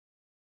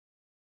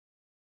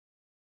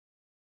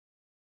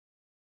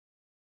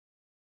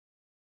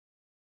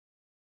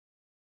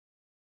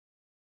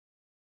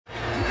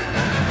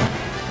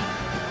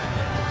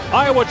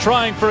Iowa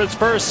trying for its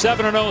first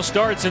 7-0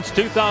 start since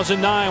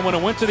 2009 when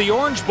it went to the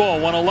Orange Bowl,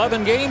 won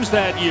 11 games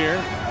that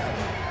year.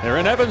 They're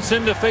in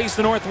Evanston to face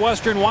the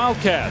Northwestern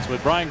Wildcats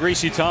with Brian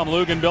Greasy, Tom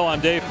Luganbill.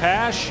 I'm Dave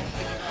Pasch.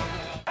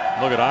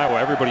 Look at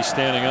Iowa, everybody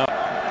standing up,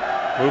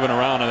 moving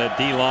around on that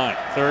D-line.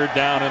 Third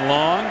down and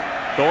long.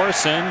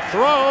 Thorson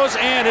throws,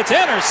 and it's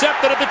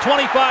intercepted at the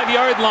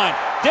 25-yard line.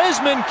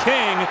 Desmond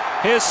King,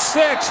 his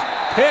 6th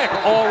pick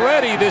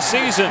already this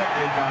season.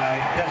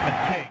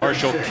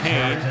 Marshall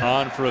Kane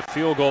on for a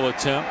field goal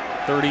attempt,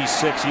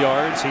 36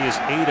 yards. He is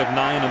 8 of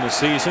 9 in the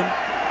season.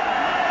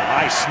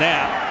 High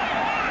snap,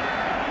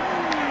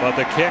 but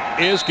the kick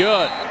is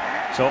good.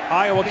 So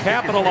Iowa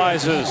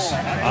capitalizes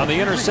on the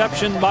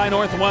interception by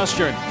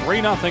Northwestern.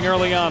 3-0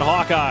 early on,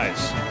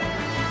 Hawkeyes.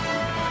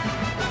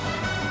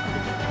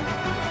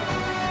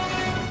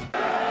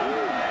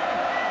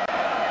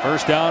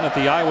 First down at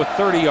the Iowa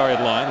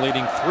 30-yard line,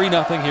 leading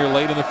 3-0 here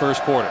late in the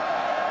first quarter.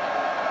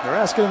 They're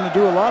asking him to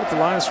do a lot at the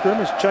line of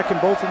scrimmage, checking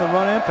both in the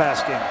run and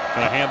pass game.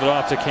 Going to hand it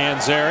off to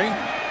Canzeri.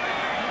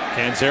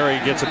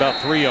 Canzeri gets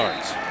about 3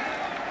 yards.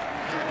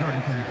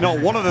 No,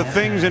 one of the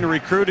things in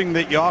recruiting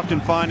that you often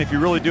find if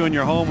you're really doing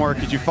your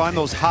homework is you find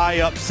those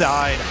high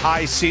upside,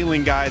 high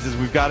ceiling guys, as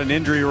we've got an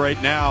injury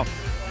right now.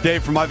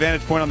 Dave, from my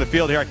vantage point on the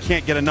field here, I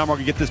can't get a number. I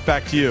can get this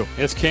back to you.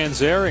 It's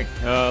Canzeri,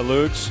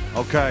 Ludes.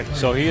 Okay.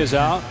 So he is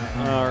out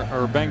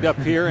or banged up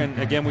here. And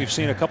again, we've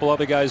seen a couple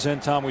other guys in,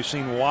 Tom. We've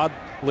seen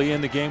Wadley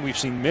in the game. We've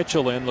seen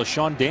Mitchell in.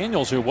 LaShawn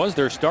Daniels, who was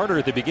their starter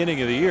at the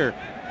beginning of the year,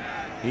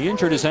 he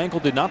injured his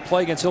ankle, did not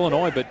play against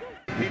Illinois, but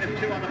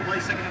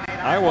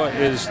Iowa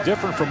is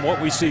different from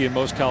what we see in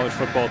most college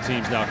football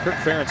teams now. Kirk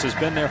Ferentz has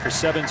been there for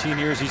 17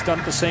 years. He's done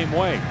it the same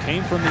way.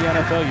 Came from the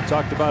NFL. You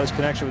talked about his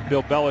connection with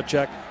Bill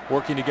Belichick,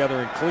 working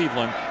together in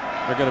Cleveland.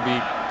 They're going to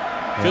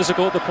be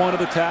physical at the point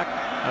of attack.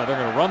 They're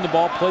going to run the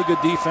ball, play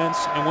good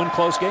defense, and win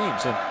close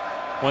games. And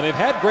when they've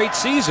had great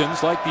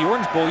seasons, like the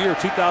Orange Bowl year of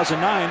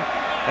 2009,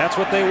 that's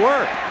what they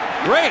were.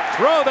 Great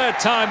throw that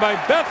time by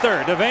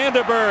Beathard to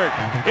Vandenberg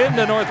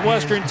into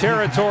Northwestern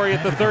territory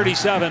at the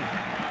 37.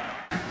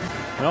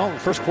 Well, the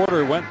first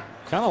quarter went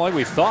kind of like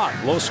we thought.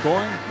 Low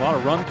scoring, a lot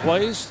of run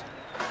plays,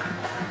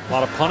 a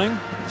lot of punting.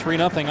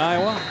 3-0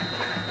 Iowa.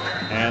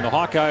 And the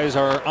Hawkeyes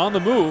are on the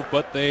move,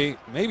 but they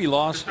maybe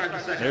lost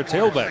their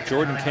tailback.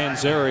 Jordan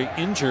Canzeri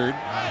injured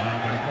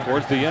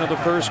towards the end of the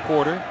first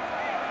quarter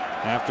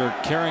after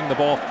carrying the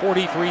ball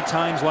 43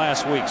 times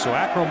last week. So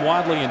Akram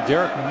Wadley and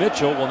Derek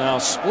Mitchell will now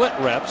split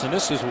reps, and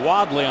this is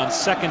Wadley on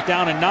 2nd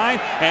down and 9,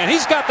 and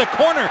he's got the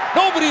corner.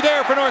 Nobody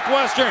there for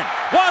Northwestern.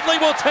 Wadley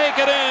will take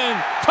it in.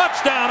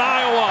 Touchdown,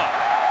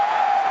 Iowa.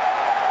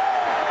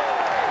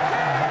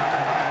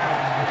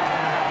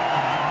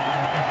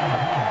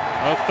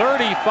 A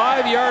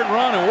 35-yard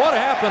run, and what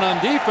happened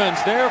on defense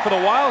there for the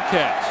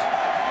Wildcats?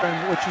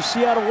 And what you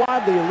see out of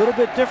Wadley, a little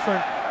bit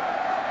different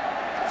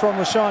from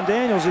LaShawn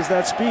Daniels, is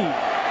that speed.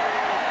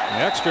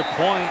 The extra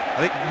point,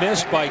 I think,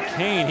 missed by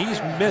Kane.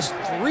 He's missed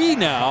 3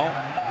 now.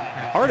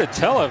 Hard to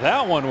tell if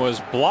that one was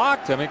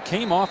blocked. I mean, it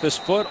came off his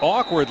foot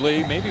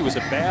awkwardly. Maybe it was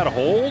a bad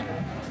hold.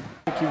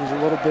 I think he was a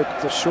little bit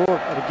short,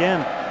 but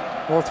again,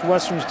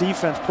 Northwestern's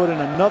defense put in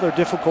another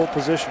difficult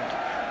position.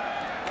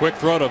 Quick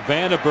throw to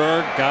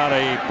Vandenberg, got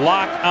a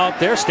block out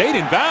there, stayed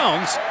in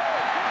bounds.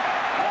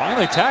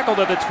 Finally tackled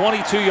at the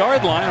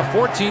 22-yard line, a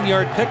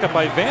 14-yard pickup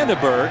by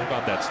Vandenberg.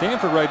 About that,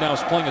 Stanford right now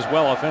is playing as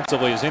well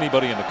offensively as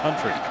anybody in the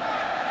country.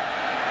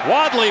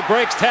 Wadley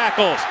breaks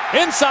tackles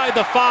inside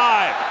the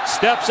 5,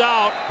 steps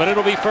out, but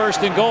it'll be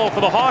 1st and goal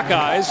for the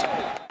Hawkeyes.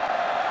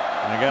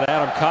 And they got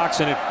Adam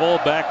Coxon at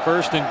fullback,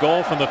 1st and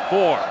goal from the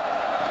 4.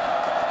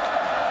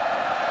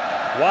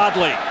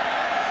 Wadley,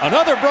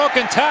 another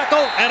broken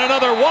tackle, and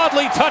another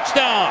Wadley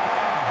touchdown.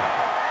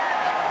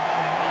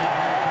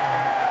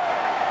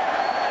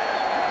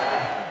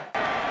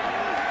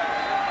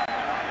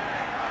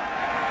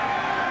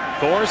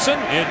 Thorson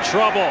in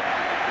trouble.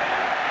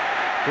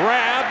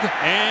 Grabbed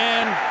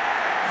and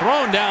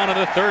thrown down to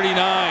the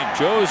 39.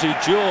 Josie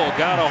Jewell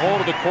got a hold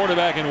of the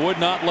quarterback and would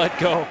not let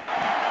go.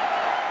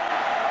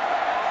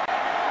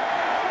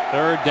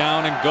 3rd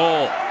down and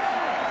goal.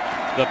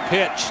 The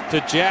pitch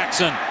to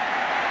Jackson.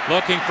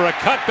 Looking for a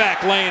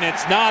cutback lane.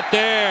 It's not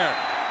there.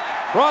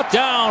 Brought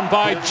down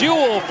by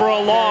Jewell for a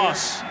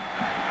loss.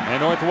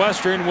 And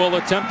Northwestern will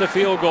attempt a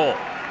field goal.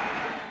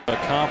 The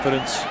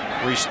confidence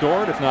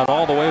restored, if not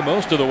all the way,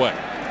 most of the way.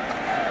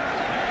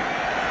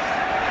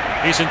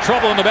 He's in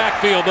trouble in the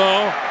backfield,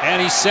 though,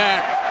 and he's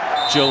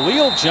sacked.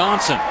 Jaleel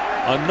Johnson,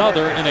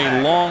 another in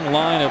a long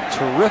line of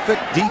terrific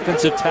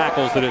defensive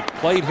tackles that have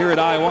played here at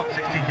Iowa.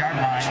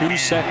 2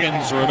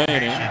 seconds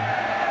remaining.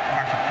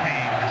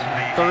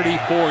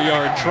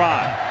 34-yard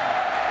try.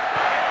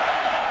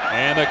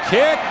 And the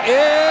kick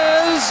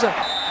is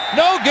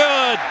no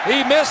good.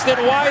 He missed it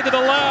wide to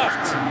the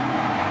left.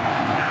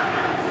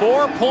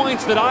 4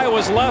 points that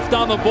Iowa's left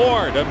on the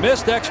board. A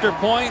missed extra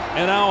point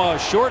and now a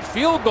short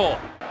field goal.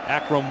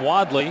 Akram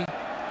Wadley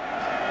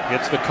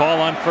gets the call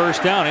on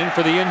 1st down. In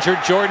for the injured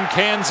Jordan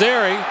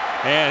Canzeri.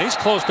 And he's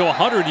close to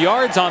 100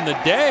 yards on the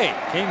day.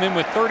 Came in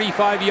with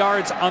 35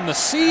 yards on the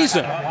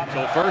season.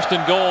 So first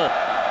and goal.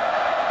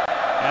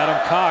 Adam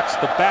Cox,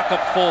 the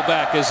backup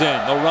fullback, is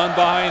in. The run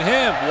behind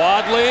him.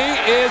 Wadley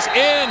is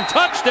in.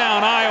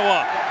 Touchdown,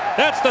 Iowa.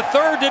 That's the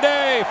third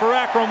today for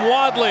Akram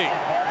Wadley.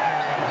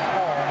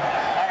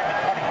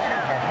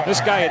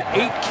 This guy had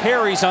 8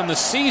 carries on the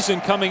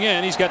season coming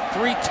in. He's got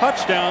 3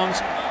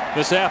 touchdowns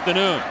this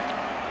afternoon.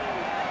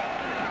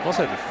 Plus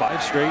had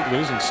 5 straight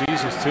losing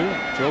seasons too.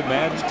 Joe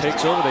Madden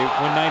takes over. They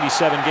win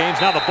 97 games.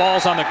 Now the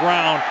ball's on the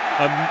ground.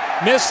 A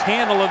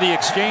mishandle of the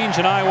exchange,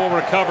 and Iowa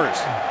recovers.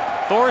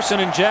 Thorson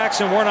and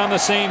Jackson weren't on the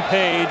same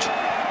page.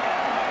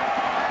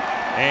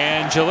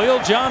 And Jaleel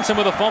Johnson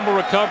with a fumble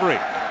recovery.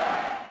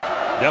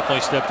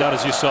 Definitely stepped out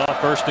as you saw.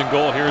 First and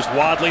goal. Here's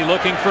Wadley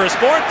looking for a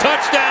sport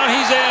touchdown.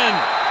 He's in.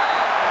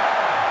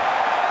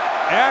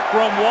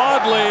 Akram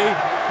Wadley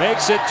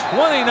makes it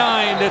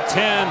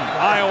 29-10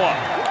 Iowa.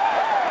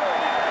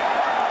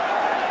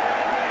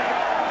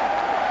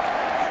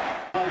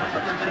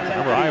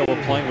 Remember, Iowa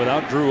playing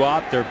without Drew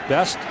Ott, their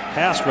best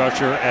pass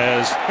rusher,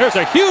 as there's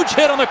a huge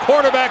hit on the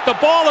quarterback. The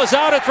ball is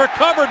out. It's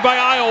recovered by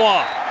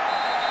Iowa.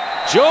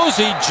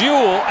 Josie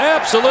Jewell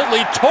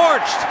absolutely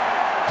torched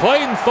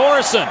Clayton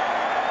Thorson.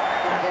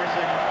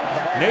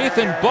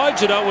 Nathan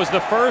Budgeta was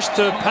the first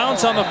to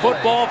pounce on the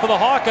football for the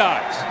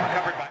Hawkeyes.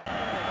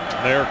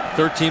 They're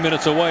 13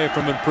 minutes away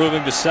from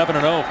improving to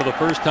 7-0 for the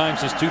first time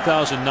since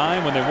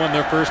 2009 when they won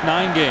their first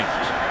 9 games.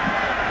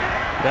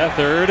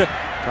 Beathard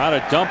trying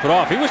to dump it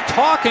off. He was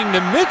talking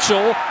to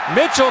Mitchell.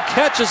 Mitchell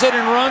catches it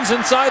and runs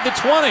inside the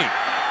 20.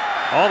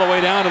 All the way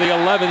down to the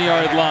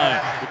 11-yard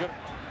line.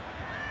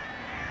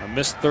 A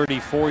missed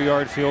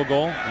 34-yard field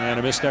goal and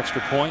a missed extra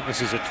point.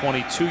 This is a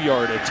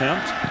 22-yard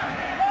attempt.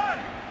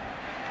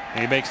 And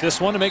he makes this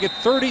one to make it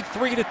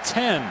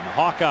 33-10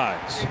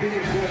 Hawkeyes.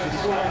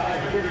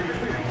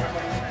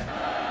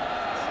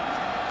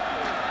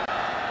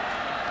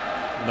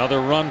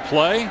 Another run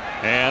play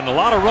and a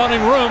lot of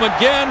running room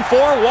again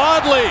for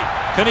Wadley.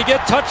 Can he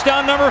get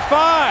touchdown number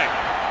 5?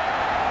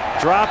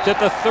 Dropped at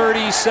the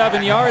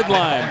 37-yard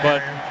line,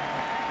 but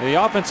the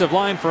offensive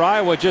line for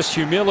Iowa just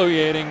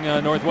humiliating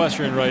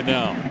Northwestern right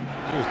now.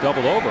 He was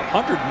doubled over.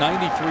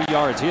 193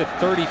 yards. He had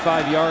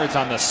 35 yards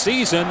on the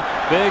season.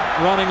 Big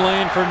running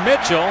lane for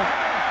Mitchell.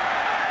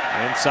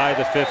 Inside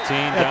the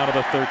 15, down to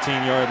the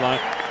 13-yard line.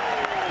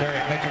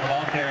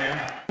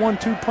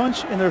 1-2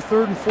 punch in their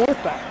 3rd and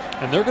 4th back.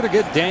 And they're going to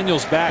get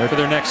Daniels back for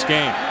their next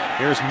game.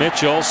 Here's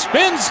Mitchell.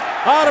 Spins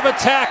out of a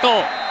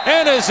tackle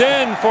and is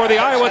in for the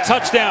Iowa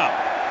touchdown.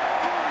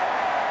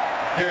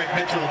 Eric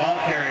Mitchell, the ball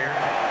carrier.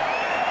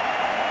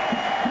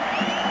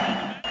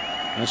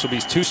 This will be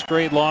 2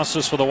 straight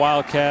losses for the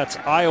Wildcats.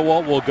 Iowa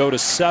will go to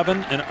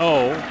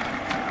 7-0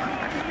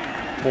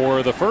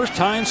 for the first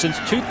time since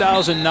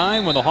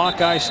 2009 when the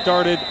Hawkeyes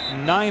started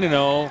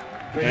 9-0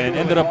 and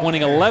ended up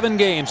winning 11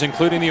 games,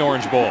 including the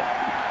Orange Bowl.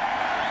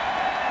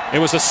 It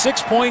was a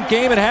 6-point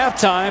game at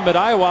halftime, but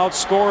Iowa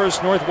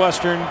outscores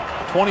Northwestern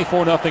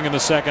 24-0 in the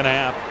second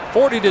half.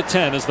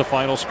 40-10 is the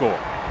final score.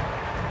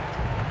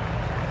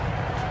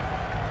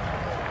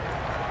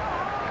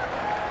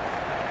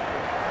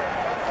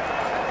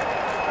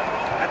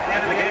 At the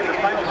end of the game, the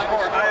final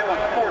score, Iowa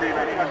 40,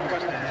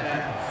 Northwestern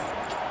 10.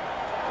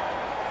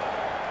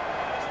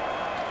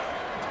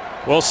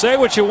 Well, say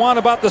what you want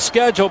about the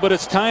schedule, but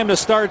it's time to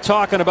start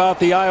talking about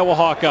the Iowa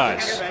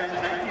Hawkeyes.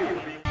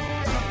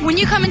 When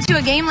you come into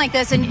a game like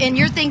this and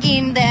you're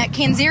thinking that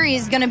Kanzeri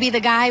is going to be the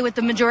guy with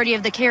the majority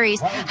of the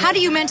carries, how do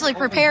you mentally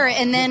prepare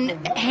and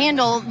then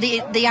handle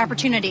the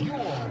opportunity?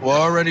 Well,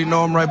 I already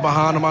know I'm right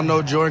behind him. I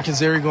know Jordan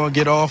Kanzeri going to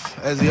get off,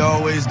 as he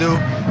always do.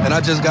 And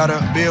I just got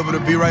to be able to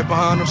be right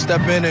behind him,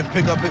 step in, and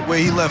pick up where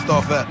he left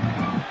off at.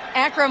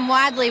 Akram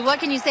Wadley, what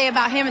can you say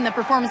about him and the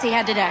performance he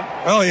had today?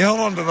 Well, he held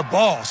on to the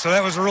ball, so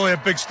that was really a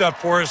big step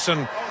for us.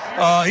 And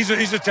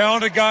he's a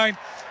talented guy.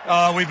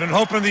 We've been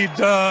hoping he'd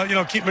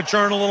keep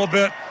maturing a little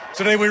bit.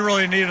 Today we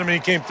really needed him, and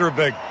he came through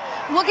big.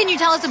 What can you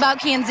tell us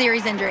about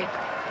Kanzeri's injury?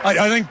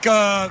 I think,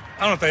 I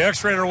don't know if they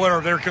x-rayed or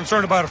whatever. They were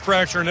concerned about a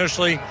fracture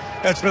initially.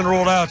 That's been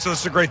ruled out, so this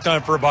is a great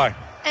time for a bye.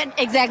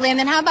 Exactly. And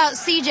then how about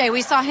CJ?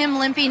 We saw him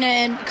limping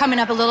and coming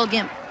up a little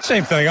gimp.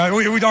 Same thing.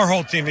 Our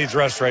whole team needs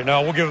rest right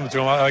now. We'll give them to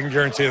him. I can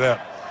guarantee that.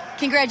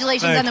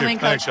 Congratulations on the win,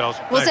 Coach. Thanks,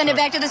 Chelsea. We'll send it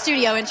back to the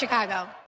studio in Chicago.